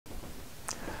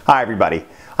Hi everybody,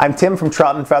 I'm Tim from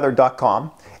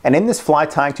troutandfeather.com, and in this fly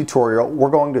tying tutorial we're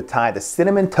going to tie the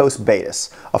Cinnamon Toast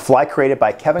Baetis, a fly created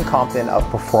by Kevin Compton of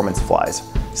Performance Flies.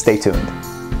 Stay tuned.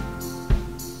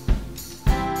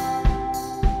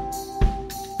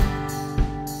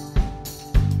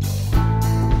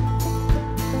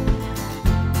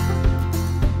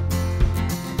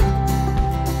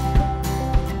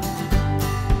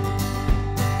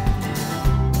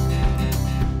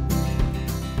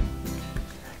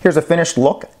 Here's a finished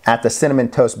look at the Cinnamon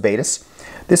Toast Baetis.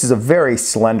 This is a very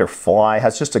slender fly,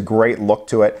 has just a great look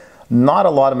to it. Not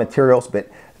a lot of materials, but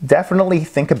definitely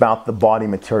think about the body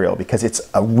material because it's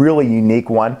a really unique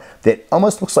one that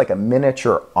almost looks like a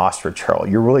miniature ostrich herl.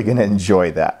 You're really going to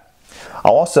enjoy that.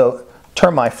 I'll also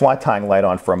turn my fly tying light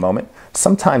on for a moment.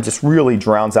 Sometimes this really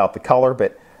drowns out the color,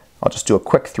 but I'll just do a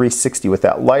quick 360 with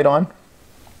that light on.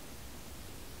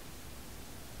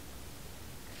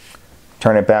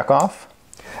 Turn it back off.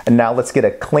 And now let's get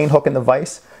a clean hook in the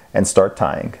vise and start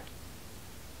tying.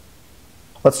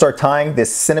 Let's start tying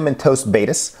this Cinnamon Toast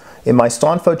Baetis. In my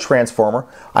Stonfo transformer,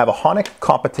 I have a Hanak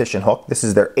competition hook. This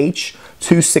is their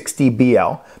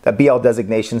H260BL. That BL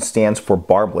designation stands for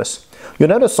barbless. You'll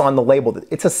notice on the label that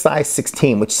it's a size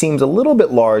 16, which seems a little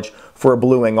bit large for a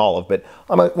blue wing olive, but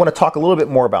I want to talk a little bit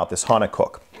more about this Hanak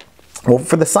hook. Well,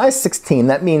 for the size 16,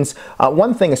 that means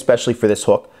one thing especially for this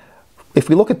hook. If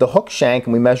we look at the hook shank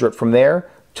and we measure it from there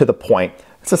to the point,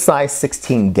 it's a size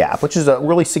 16 gap, which is a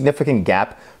really significant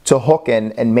gap to hook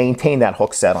and maintain that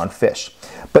hook set on fish.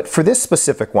 But for this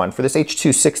specific one, for this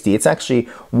H260, it's actually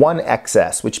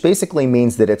 1XS, which basically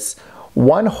means that it's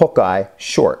one hook eye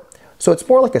short. So it's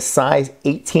more like a size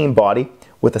 18 body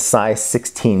with a size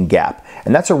 16 gap.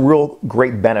 And that's a real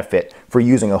great benefit for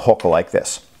using a hook like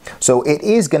this. So it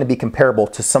is going to be comparable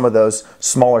to some of those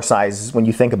smaller sizes when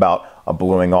you think about a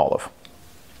blue wing olive.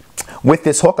 With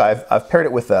this hook, I've paired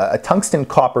it with a tungsten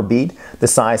copper bead. The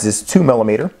size is 2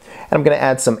 millimeter, and I'm going to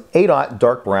add some 8/0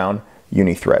 dark brown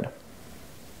uni thread.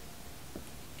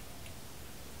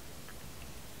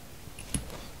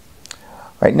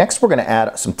 All right, next we're going to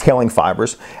add some tailing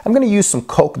fibers. I'm going to use some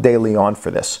Coq de Leon for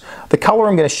this. The color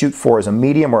I'm going to shoot for is a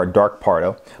medium or a dark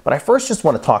pardo, but I first just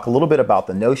want to talk a little bit about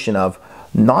the notion of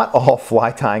not all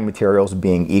fly tying materials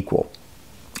being equal.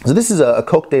 So this is a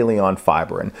Coq de Leon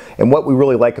fiber, and what we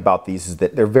really like about these is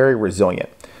that they're very resilient.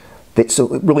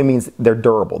 So it really means they're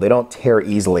durable. They don't tear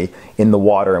easily in the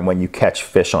water and when you catch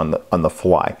fish on the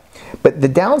fly. But the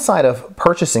downside of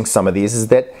purchasing some of these is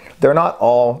that they're not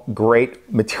all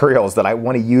great materials that I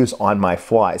want to use on my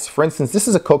flies. For instance, this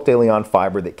is a Coq de Leon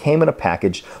fiber that came in a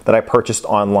package that I purchased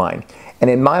online.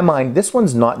 And in my mind, this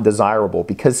one's not desirable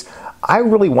because I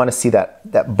really want to see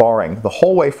that barring the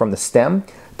whole way from the stem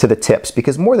to the tips,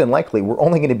 because more than likely we're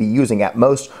only going to be using at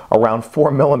most around 4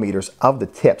 millimeters of the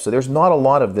tip. So there's not a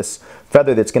lot of this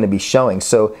feather that's going to be showing.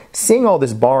 So seeing all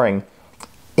this barring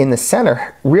in the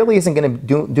center really isn't going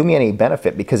to do me any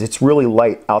benefit because it's really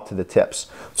light out to the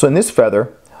tips. So in this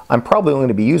feather, I'm probably only going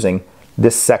to be using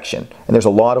this section, and there's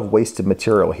a lot of wasted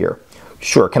material here.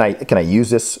 Sure, can I use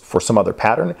this for some other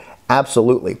pattern?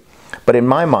 Absolutely. But in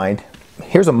my mind,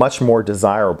 here's a much more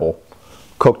desirable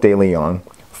Coq de Leon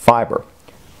fiber.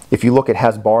 If you look, it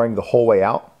has barring the whole way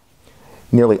out.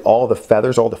 Nearly all the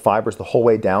feathers, all the fibers the whole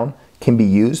way down can be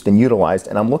used and utilized,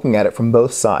 and I'm looking at it from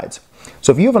both sides.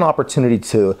 So if you have an opportunity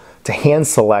to hand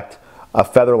select a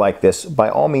feather like this, by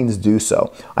all means do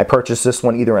so. I purchased this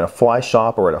one either in a fly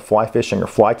shop or at a fly fishing or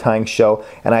fly tying show,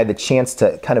 and I had the chance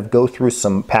to kind of go through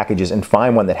some packages and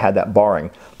find one that had that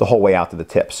barring the whole way out to the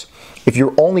tips. If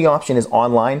your only option is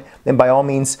online, then by all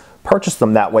means purchase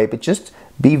them that way, but just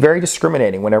be very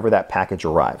discriminating whenever that package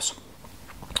arrives.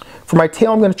 For my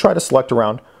tail, I'm going to try to select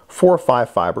around 4 or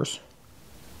 5 fibers.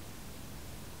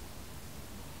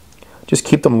 Just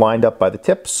keep them lined up by the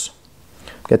tips.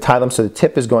 I'm going to tie them so the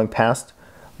tip is going past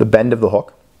the bend of the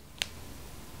hook.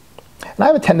 And I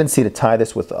have a tendency to tie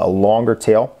this with a longer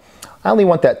tail. I only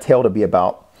want that tail to be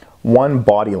about 1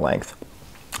 body length.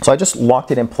 So I just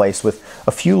locked it in place with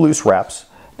a few loose wraps.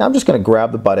 Now I'm just going to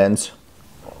grab the butt ends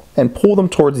and pull them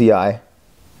towards the eye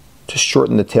to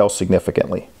shorten the tail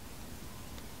significantly.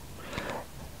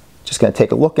 Just going to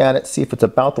take a look at it, see if it's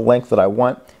about the length that I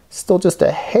want. Still just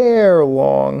a hair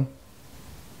long.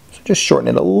 So just shorten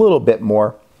it a little bit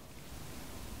more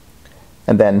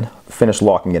and then finish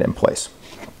locking it in place.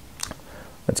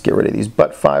 Let's get rid of these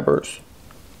butt fibers.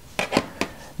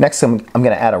 Next, I'm going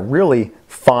to add a really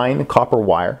fine copper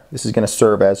wire. This is going to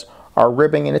serve as our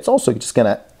ribbing, and it's also just going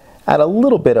to add a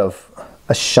little bit of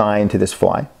a shine to this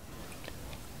fly.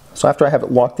 So after I have it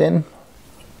locked in, I'm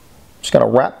just going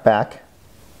to wrap back,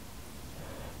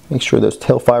 make sure those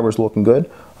tail fibers are looking good.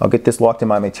 I'll get this locked in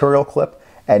my material clip,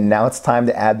 and now it's time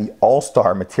to add the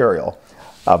all-star material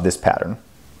of this pattern.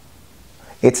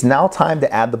 It's now time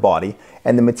to add the body,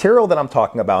 and the material that I'm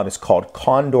talking about is called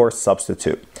Condor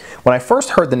Substitute. When I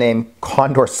first heard the name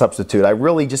Condor Substitute, I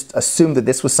really just assumed that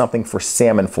this was something for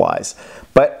salmon flies,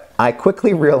 but I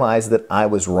quickly realized that I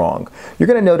was wrong. You're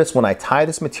going to notice when I tie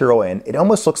this material in, it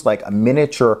almost looks like a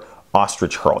miniature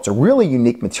ostrich curl. It's a really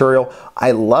unique material.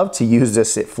 I love to use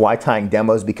this at fly tying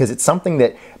demos because it's something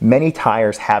that many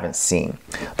tiers haven't seen.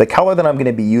 The color that I'm going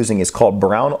to be using is called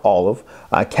brown olive.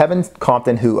 Kevin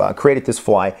Compton, who created this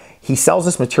fly, he sells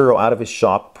this material out of his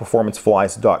shop,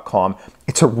 performanceflies.com.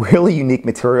 It's a really unique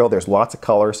material. There's lots of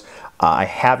colors. I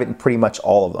have it in pretty much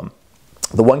all of them.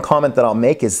 The one comment that I'll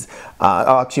make is,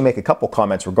 I'll actually make a couple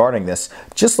comments regarding this.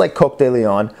 Just like Coq de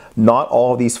Leon, not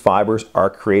all of these fibers are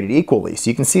created equally. So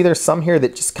you can see there's some here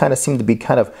that just kind of seem to be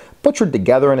kind of butchered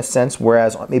together in a sense,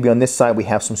 whereas maybe on this side we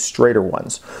have some straighter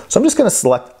ones. So I'm just going to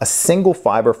select a single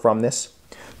fiber from this,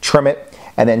 trim it,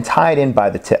 and then tie it in by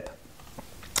the tip.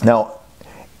 Now,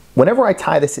 whenever I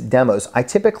tie this at demos, I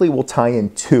typically will tie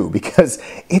in two because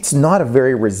it's not a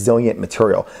very resilient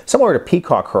material. Similar to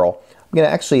Peacock curl, I'm going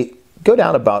to actually go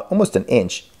down about almost an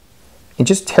inch and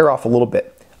just tear off a little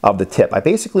bit of the tip. I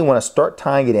basically want to start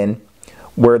tying it in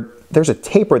where there's a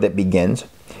taper that begins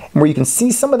and where you can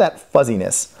see some of that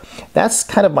fuzziness. That's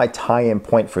kind of my tie-in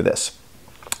point for this.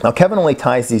 Now Kevin only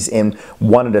ties these in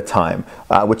one at a time,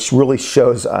 which really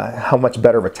shows how much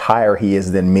better of a tier he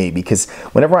is than me, because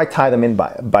whenever I tie them in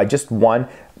by just one,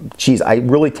 geez, I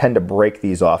really tend to break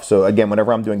these off. So again,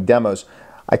 whenever I'm doing demos,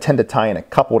 I tend to tie in a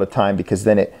couple at a time because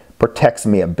then it protects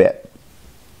me a bit.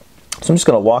 So I'm just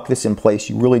going to lock this in place.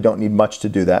 You really don't need much to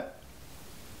do that.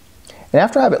 And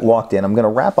after I have it locked in, I'm going to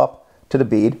wrap up to the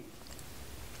bead.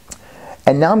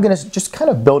 And now I'm going to just kind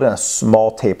of build in a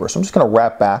small taper. So I'm just going to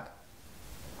wrap back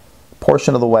a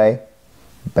portion of the way,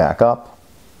 back up,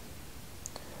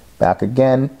 back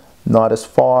again, not as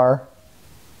far,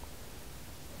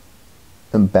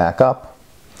 and back up.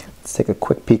 Let's take a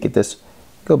quick peek at this.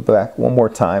 Go back one more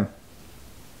time.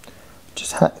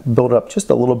 Just build it up just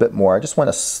a little bit more. I just want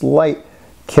a slight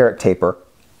carrot taper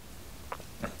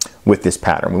with this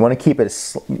pattern. We want to keep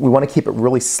it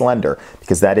really slender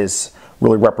because that is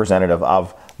really representative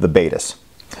of the Baetis.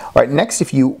 All right, next,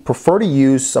 if you prefer to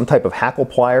use some type of hackle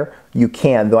plier, you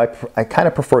can, though I kind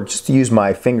of prefer just to use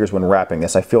my fingers when wrapping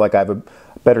this. I feel like I have a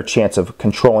better chance of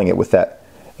controlling it with that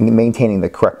and maintaining the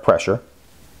correct pressure.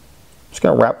 Just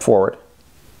going to wrap forward.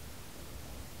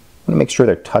 I'm going to make sure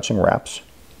they're touching wraps.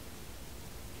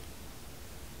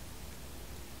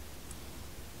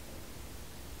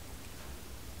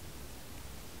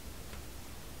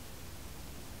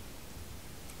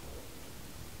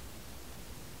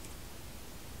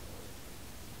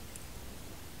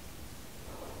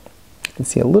 You can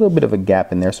see a little bit of a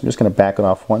gap in there, so I'm just going to back it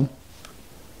off one.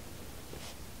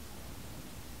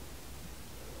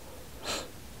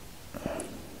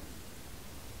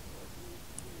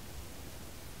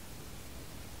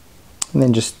 And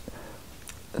then just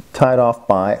tie it off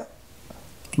by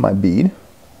my bead.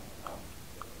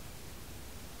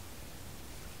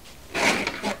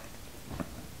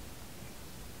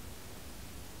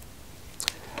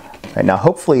 Right, now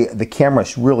hopefully the camera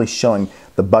is really showing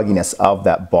the bugginess of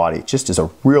that body. It just is a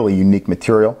really unique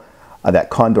material. That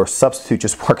Condor Substitute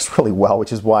just works really well,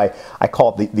 which is why I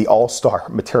call it the all-star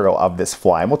material of this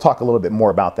fly. And we'll talk a little bit more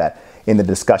about that in the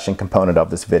discussion component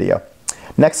of this video.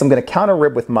 Next, I'm going to counter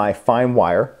rib with my fine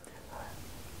wire.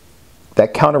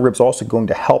 That counter rib is also going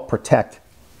to help protect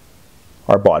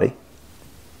our body.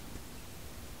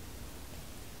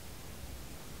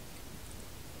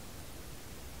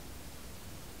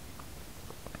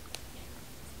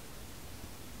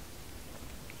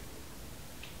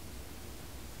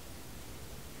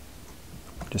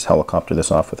 Just helicopter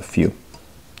this off with a few.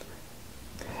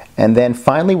 And then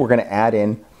finally, we're going to add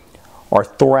in our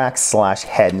thorax /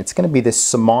 head, and it's going to be this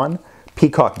Siman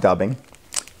Peacock dubbing,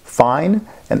 fine,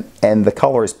 and the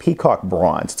color is Peacock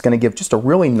bronze. It's going to give just a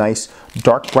really nice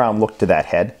dark brown look to that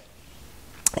head.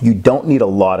 You don't need a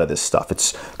lot of this stuff.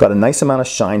 It's got a nice amount of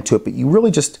shine to it, but you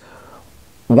really just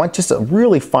want just a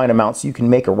really fine amount so you can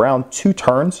make around 2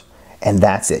 turns, and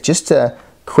that's it, just to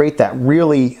create that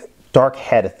really dark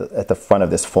head at the front of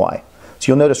this fly.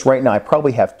 So you'll notice right now I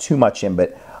probably have too much in,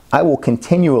 but I will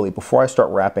continually, before I start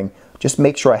wrapping, just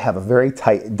make sure I have a very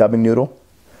tight dubbing noodle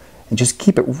and just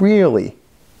keep it really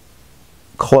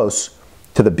close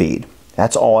to the bead.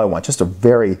 That's all I want, just a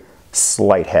very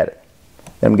slight head.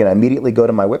 Then I'm going to immediately go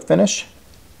to my whip finish.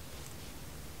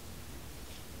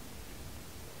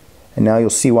 And now you'll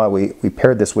see why we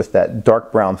paired this with that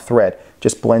dark brown thread.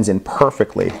 Just blends in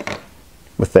perfectly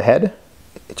with the head.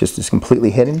 It just is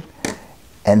completely hidden.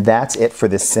 And that's it for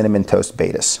this Cinnamon Toast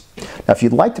Baetis. Now, if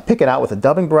you'd like to pick it out with a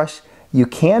dubbing brush, you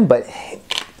can, but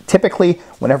typically,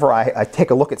 whenever I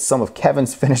take a look at some of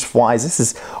Kevin's finished flies, this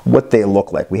is what they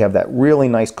look like. We have that really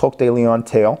nice Coq de Leon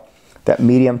tail, that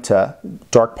medium to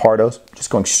dark pardos, just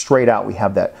going straight out. We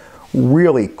have that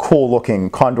really cool looking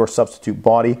Condor Substitute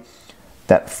body,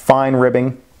 that fine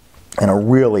ribbing, and a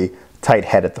really tight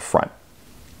head at the front.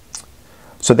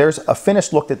 So there's a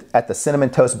finished look at the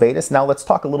Cinnamon Toast Baetis. Now let's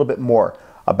talk a little bit more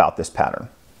about this pattern.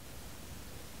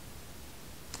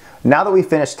 Now that we've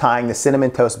finished tying the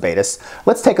Cinnamon Toast Baetis,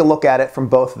 let's take a look at it from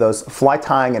both those fly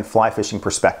tying and fly fishing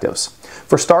perspectives.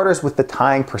 For starters, with the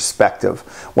tying perspective,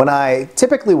 when I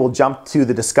typically will jump to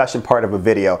the discussion part of a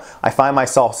video, I find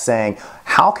myself saying,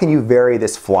 how can you vary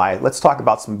this fly? Let's talk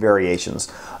about some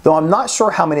variations. Though I'm not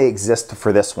sure how many exist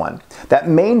for this one. That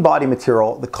main body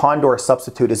material, the Condor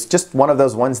Substitute, is just one of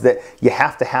those ones that you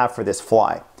have to have for this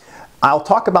fly. I'll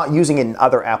talk about using it in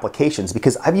other applications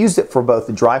because I've used it for both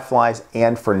the dry flies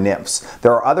and for nymphs.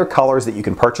 There are other colors that you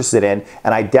can purchase it in,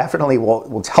 and I definitely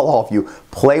will tell all of you,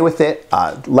 play with it,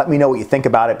 let me know what you think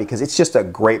about it because it's just a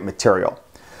great material.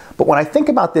 But when I think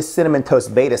about this Cinnamon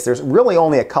Toast Baetis, there's really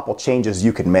only a couple changes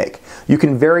you can make. You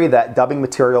can vary that dubbing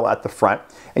material at the front,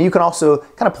 and you can also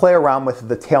kind of play around with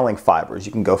the tailing fibers.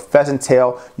 You can go pheasant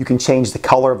tail, you can change the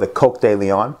color of the Coq de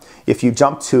Leon. If you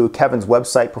jump to Kevin's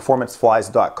website,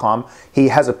 performanceflies.com, he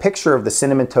has a picture of the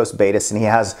Cinnamon Toast Baetis and he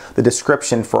has the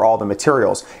description for all the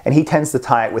materials, and he tends to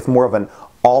tie it with more of an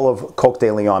olive Coq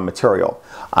de Leon material.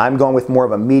 I'm going with more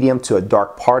of a medium to a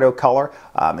dark pardo color.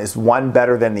 Is one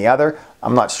better than the other?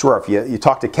 I'm not sure. If you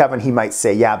talk to Kevin, he might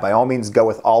say, yeah, by all means go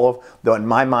with olive. Though in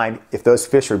my mind, if those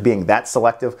fish are being that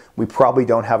selective, we probably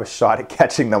don't have a shot at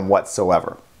catching them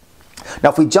whatsoever. Now,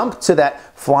 if we jump to that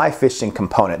fly fishing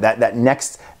component, that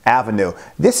next avenue,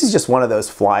 this is just one of those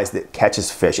flies that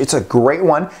catches fish. It's a great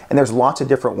one, and there's lots of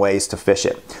different ways to fish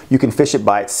it. You can fish it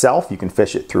by itself, you can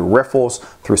fish it through riffles,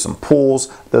 through some pools,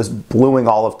 those bluing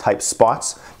olive type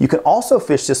spots. You can also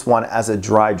fish this one as a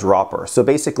dry dropper. So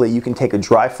basically you can take a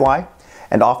dry fly,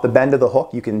 and off the bend of the hook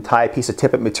you can tie a piece of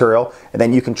tippet material, and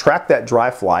then you can track that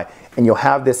dry fly, and you'll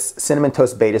have this Cinnamon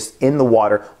Toast Baetis in the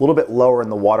water, a little bit lower in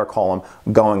the water column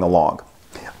going along.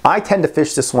 I tend to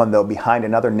fish this one though behind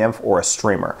another nymph or a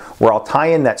streamer, where I'll tie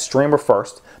in that streamer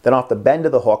first, then off the bend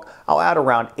of the hook I'll add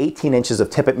around 18 inches of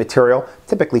tippet material,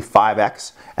 typically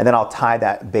 5X, and then I'll tie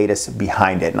that Baetis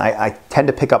behind it. And I tend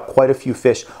to pick up quite a few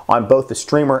fish on both the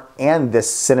streamer and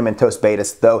this Cinnamon Toast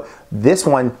Baetis, though this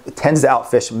one tends to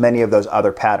outfish many of those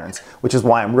other patterns, which is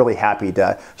why I'm really happy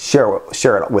to share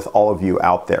it with all of you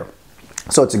out there.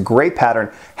 So it's a great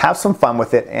pattern, have some fun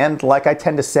with it, and like I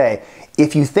tend to say,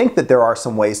 if you think that there are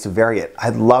some ways to vary it,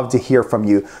 I'd love to hear from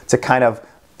you to kind of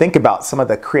think about some of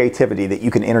the creativity that you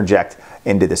can interject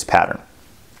into this pattern.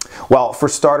 Well, for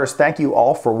starters, thank you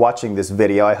all for watching this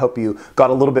video. I hope you got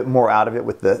a little bit more out of it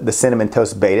with the Cinnamon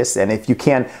Toast Baetis. And if you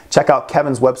can, check out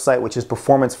Kevin's website, which is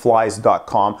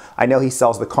performanceflies.com. I know he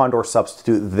sells the Condor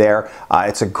Substitute there.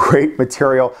 It's a great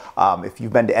material. If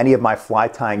you've been to any of my fly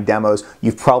tying demos,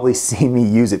 you've probably seen me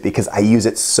use it because I use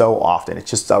it so often.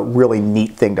 It's just a really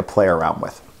neat thing to play around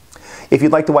with. If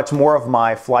you'd like to watch more of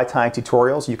my fly tying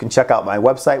tutorials, you can check out my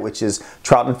website, which is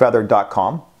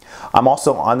troutandfeather.com. I'm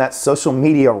also on that social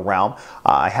media realm.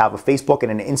 I have a Facebook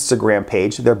and an Instagram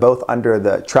page. They're both under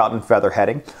the Trout and Feather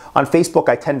heading. On Facebook,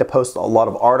 I tend to post a lot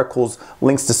of articles,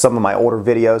 links to some of my older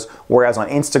videos, whereas on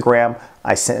Instagram,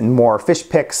 I send more fish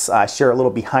pics, I share a little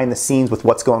behind the scenes with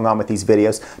what's going on with these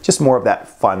videos, just more of that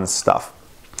fun stuff.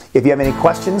 If you have any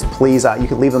questions, please, you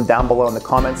can leave them down below in the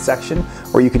comments section,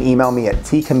 or you can email me at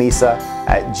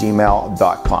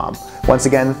tcammisa@gmail.com. Once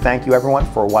again, thank you everyone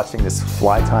for watching this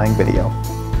fly tying video.